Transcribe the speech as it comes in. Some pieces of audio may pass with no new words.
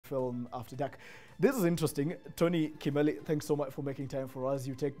film After Dark. This is interesting. Tony Kimeli, thanks so much for making time for us.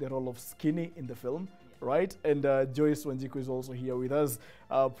 You take the role of Skinny in the film, right? And Joyce Wanjiku is also here with us,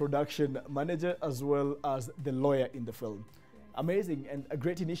 production manager as well as the lawyer in the film. Amazing and a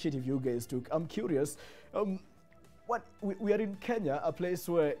great initiative you guys took. I'm curious, we are in Kenya, a place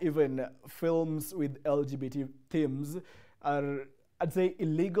where even films with LGBT themes are, I'd say,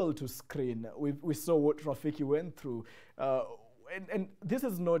 illegal to screen. We saw what Rafiki went through, and this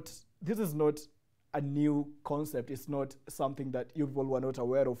is not a new concept. It's not something that you people were not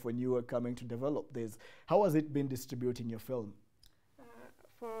aware of when you were coming to develop this. How has it been distributing your film?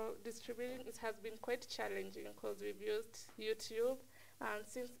 For distributing, it has been quite challenging because we've used YouTube, and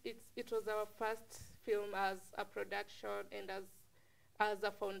since it was our first film as a production and as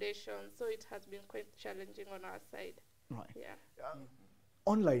a foundation, so it has been quite challenging on our side. Right. Yeah.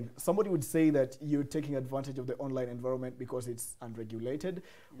 Online, somebody would say that you're taking advantage of the online environment because it's unregulated.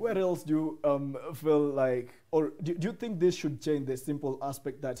 Where else do you feel like, or do you think this should change the simple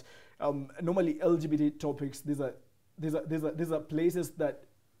aspect that normally LGBT topics, these are places that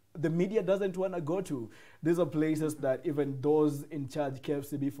the media doesn't want to go to. These are places that even those in charge,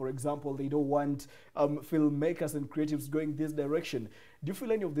 KFCB, for example, they don't want filmmakers and creatives going this direction. Do you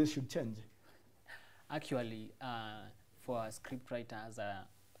feel any of this should change? Actually, for a scriptwriter has a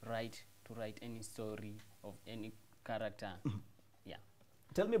right to write any story of any character. Yeah.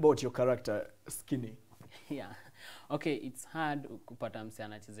 Tell me about your character, Skinny. Yeah. Okay, it's hard kupata mse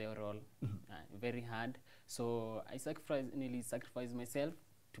anachezea hiyo role. Very hard. So I nearly sacrificed myself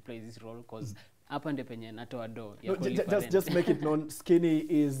to play this role because hapa ndio penye natoa do. Just make it known, Skinny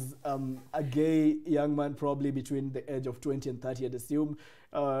is a gay young man, probably between the age of 20 and 30, I'd assume.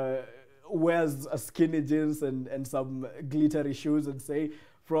 Wears a skinny jeans and some glittery shoes and say,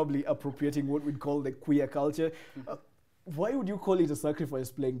 probably appropriating what we'd call the queer culture. Why would you call it a sacrifice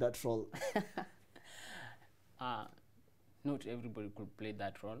playing that role? Not everybody could play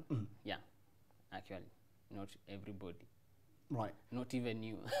that role. Yeah, actually, not everybody. Right. Not even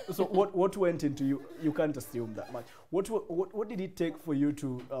you. So what went into you? You can't assume that much. What did it take for you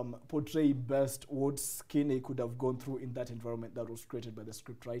to portray best what Skinny could have gone through in that environment that was created by the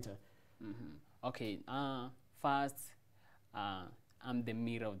scriptwriter? Okay. First, I'm the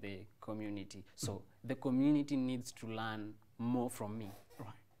mirror of the community. So the community needs to learn more from me. Right.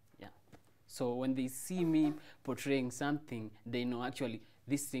 Yeah. So when they see me portraying something, they know actually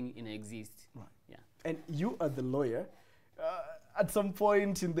this thing exists. Right. Yeah. And you are the lawyer. At some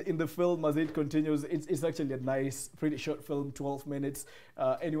point in the film, as it continues, it's actually a nice, pretty short film, 12 minutes.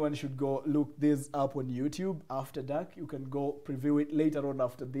 Anyone should go look this up on YouTube, After Dark. You can go preview it later on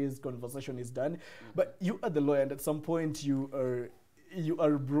after this conversation is done. But you are the lawyer, and at some point you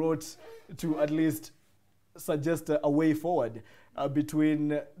are brought to at least suggest a way forward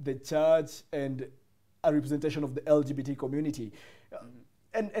between the church and a representation of the LGBT community.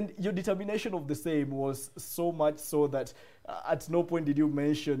 And your determination of the same was so much so that at no point did you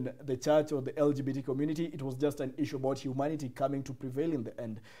mention the church or the LGBT community. It was just an issue about humanity coming to prevail in the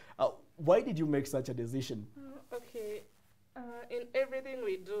end. Why did you make such a decision? Okay, in everything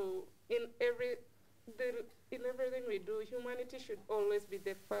we do, in everything we do, humanity should always be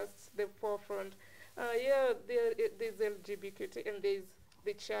the forefront. Yeah, there's LGBT and there's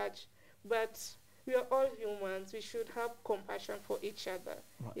the church, but we are all humans. We should have compassion for each other.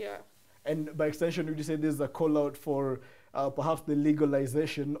 Right. Yeah. And by extension, would you say there's a call out for perhaps the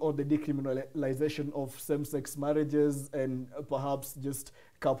legalization or the decriminalization of same-sex marriages and perhaps just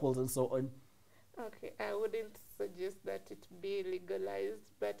couples and so on? Okay, I wouldn't suggest that it be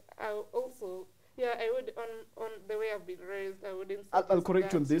legalized, but I also, yeah, I would, on the way I've been raised, I wouldn't suggest I'll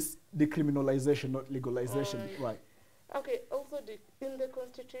correct you on this, decriminalization, not legalization, right. Okay, also in the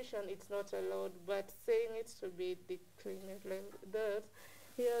Constitution it's not allowed, but saying it to be decriminalized,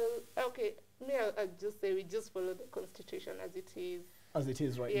 yeah, okay, I'll just say we just follow the Constitution as it is. As it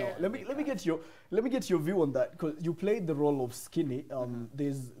is right now. Let me get your view on that, because you played the role of Skinny,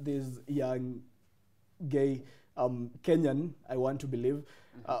 this young gay Kenyan, I want to believe,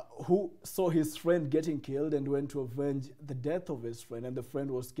 who saw his friend getting killed and went to avenge the death of his friend, and the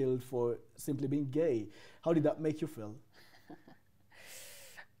friend was killed for simply being gay. How did that make you feel?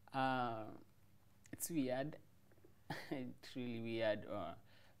 It's weird. It's really weird.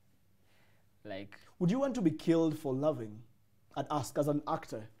 Like, would you want to be killed for loving? I'd ask as an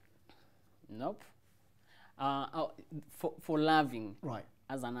actor. Nope. For loving, right,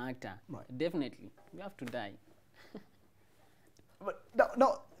 as an actor, right, definitely you have to die. But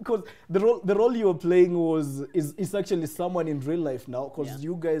no, because the role you were playing is actually someone in real life now, because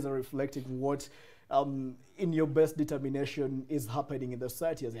you guys are reflecting what in your best determination is happening in the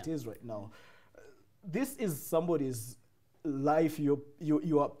society as it is right now. This is somebody's life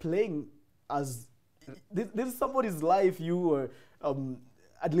you are playing as. This is somebody's life you are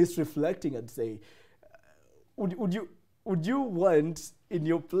at least reflecting, I'd say. Would you want in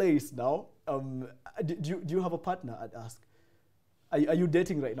your place now? Do you have a partner? I'd ask. Are you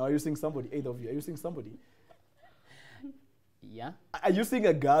dating right now? Are you seeing somebody? Either of you? Are you seeing somebody? Yeah. Are you seeing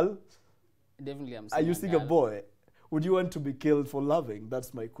a girl? Definitely, I'm. Are you seeing a boy? Would you want to be killed for loving?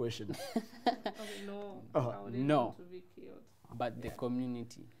 That's my question. Okay, no. I wouldn't No. want to be killed. But the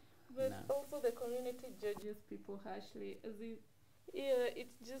community. But No. also the community judges people harshly. As in, yeah,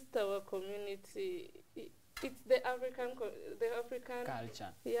 it's just our community. It's the African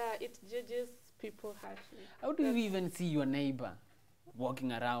Culture. Yeah, it judges people harshly. How do you even see your neighbor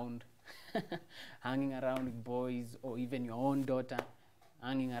walking around, hanging around with boys, or even your own daughter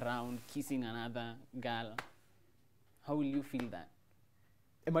hanging around, kissing another girl? How will you feel that?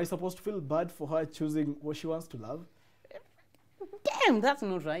 Am I supposed to feel bad for her choosing what she wants to love? Damn, that's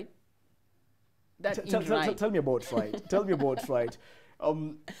not right. That ain't right. Tell me about right. Tell me about right.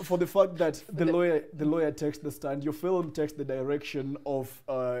 For the fact that the lawyer takes the stand, your film takes the direction of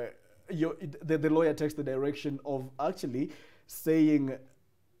the lawyer takes the direction of actually saying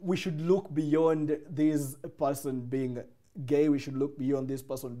we should look beyond this person being gay. We should look beyond this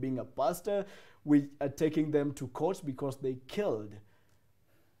person being a pastor. We are taking them to court because they killed.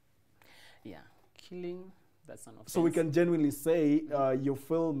 Yeah, killing. That's an offense. So we can genuinely say your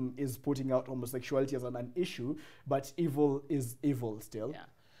film is putting out homosexuality as an issue, but evil is evil still. Yeah,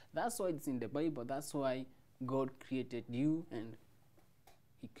 that's why it's in the Bible. That's why God created you and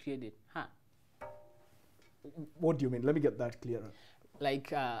He created her. What do you mean? Let me get that clearer.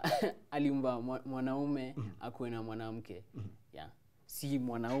 Like aliumba mwanaume akuwe na mwanamke. Yeah, si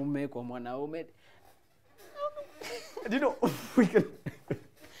mwanaume kwa mwanaume. Do you know we can?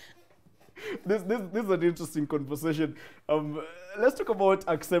 This is an interesting conversation. Let's talk about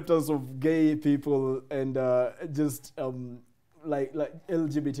acceptance of gay people and just like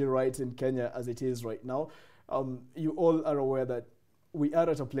LGBT rights in Kenya as it is right now. You all are aware that we are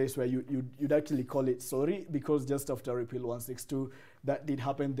at a place where you'd actually call it sorry, because just after Repeal 162, that did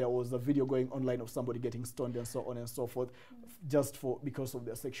happen. There was a video going online of somebody getting stoned and so on and so forth, just because of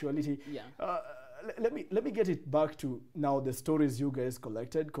their sexuality. Yeah. Let me get it back to now the stories you guys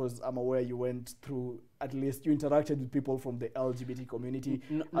collected, because I'm aware you went through, at least you interacted with people from the LGBT community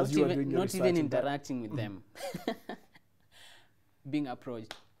as you were doing your research. Not even interacting with them. Being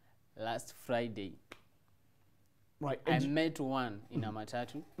approached last Friday. Right. I met one in a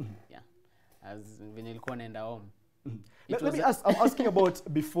matatu. Yeah. As venye nilikuwa naenda home. Let me ask, I'm asking about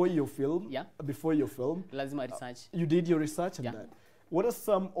before your film. Yeah. Before your film. Lazima research. You did your research on Yeah. that. What are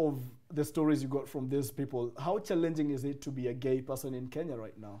some of the stories you got from these people? How challenging is it to be a gay person in Kenya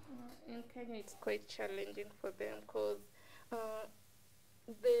right now? In Kenya, it's quite challenging for them because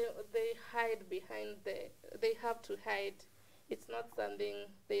they hide behind they have to hide. It's not something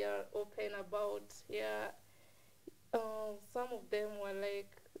they are open about. Yeah. Some of them were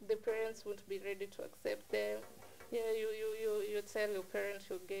like, the parents wouldn't be ready to accept them. Yeah, you tell your parents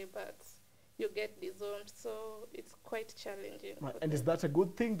you're gay, but you get disowned, so it's quite challenging. Right. And is that a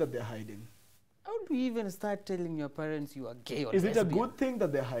good thing that they're hiding? How do you even start telling your parents you are gay or Is lesbian? it a good thing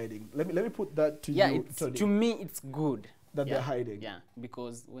that they're hiding? Let me put that to Yeah, you, it's, Tony, to me it's good. that Yeah. they're hiding. Yeah,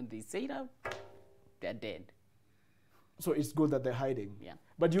 because when they say that, they're dead. So it's good that they're hiding. Yeah.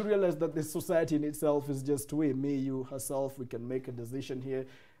 But you realize that the society in itself is just we, me, you, herself. We can make a decision here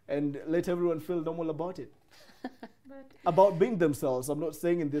and let everyone feel normal about it. But About being themselves. I'm not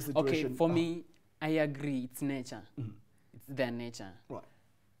saying in this situation. Okay, for me, I agree. It's nature. It's their nature. Right.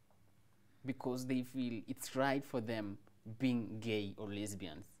 Because they feel it's right for them being gay or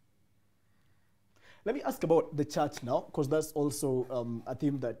lesbians. Let me ask about the church now, because that's also a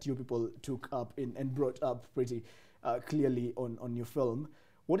theme that you people took up and brought up pretty clearly on your film.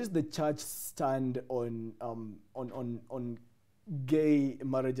 What is the church stand on gay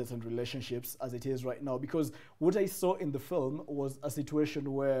marriages and relationships as it is right now? Because what I saw in the film was a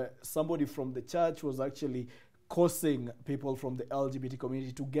situation where somebody from the church was actually causing people from the LGBT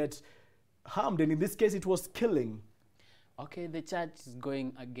community to get harmed, and in this case it was killing. Okay, the church is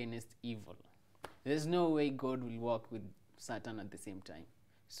going against evil. There's no way God will work with Satan at the same time.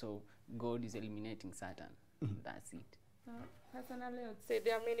 So God is eliminating Satan. That's it. personally, I would say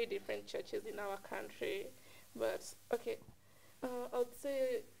there are many different churches in our country, but okay, I would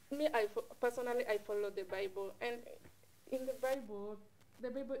say me, personally, I follow the Bible, and in the Bible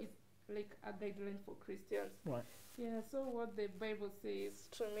is like a guideline for Christians. Right. Yeah, so what the Bible says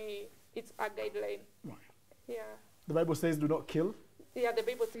to me, it's a guideline. Right. Yeah. The Bible says, "Do not kill." Yeah, the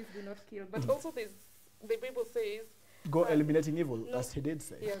Bible says do not kill. But also the Bible says Go eliminating evil, no. as he did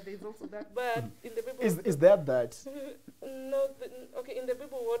say. yeah, there's also that. But in the Bible Is that no, okay, in the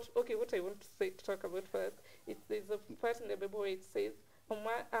Bible what I want to say to talk about first, there's a part in the Bible where it says a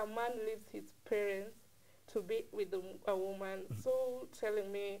man leaves his parents to be with a woman. So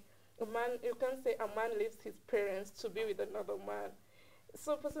telling me you can say a man leaves his parents to be with another man.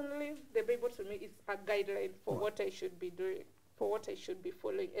 So personally, the Bible to me is a guideline for what I should be doing, for what I should be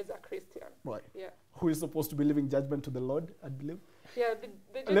following as a Christian. Right. Yeah. Who is supposed to be leaving judgment to the Lord, I believe? Yeah.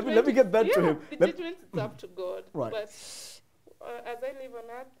 The Let me get that to him. The judgment is up to God. Right. But as I live on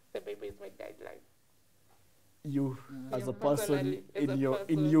earth, the Bible is my guideline. You, as Yeah, a person, personally, as a in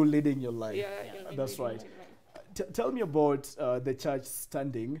person. you leading your life. Yeah, in That's living right. my life. Tell me about the church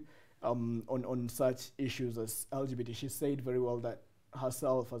standing on such issues as LGBT. She said very well that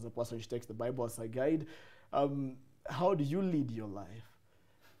herself as a person, she takes the Bible as a guide. How do you lead your life?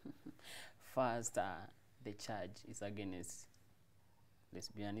 First, the church is against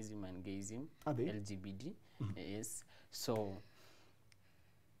lesbianism and gayism, Are they? LGBT. Yes. So,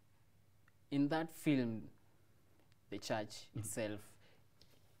 in that film, the church itself,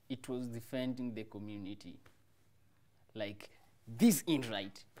 it was defending the community. Like, this ain't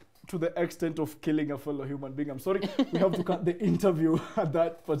right. To the extent of killing a fellow human being. I'm sorry, we have to cut the interview at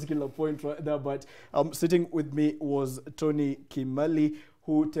that particular point right there. But sitting with me was Tony Kimali,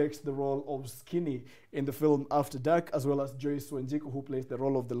 who takes the role of Skinny in the film After Dark, as well as Joyce Wanjiku, who plays the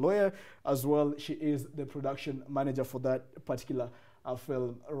role of the lawyer. As well, she is the production manager for that particular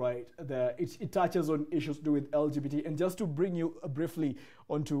film right there. It touches on issues to do with LGBT. And just to bring you briefly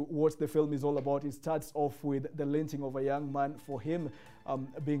onto what the film is all about, it starts off with the lynching of a young man for him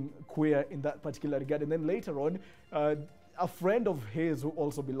being queer in that particular regard. And then later on, a friend of his who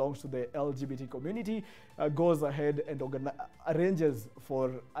also belongs to the LGBT community goes ahead and arranges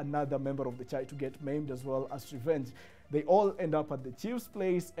for another member of the church to get maimed as well as revenge. They all end up at the chief's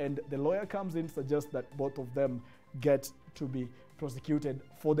place, and the lawyer comes in, suggests that both of them get to be prosecuted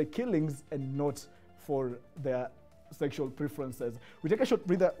for the killings and not for their sexual preferences. We take a short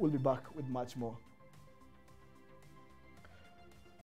breather. We'll be back with much more.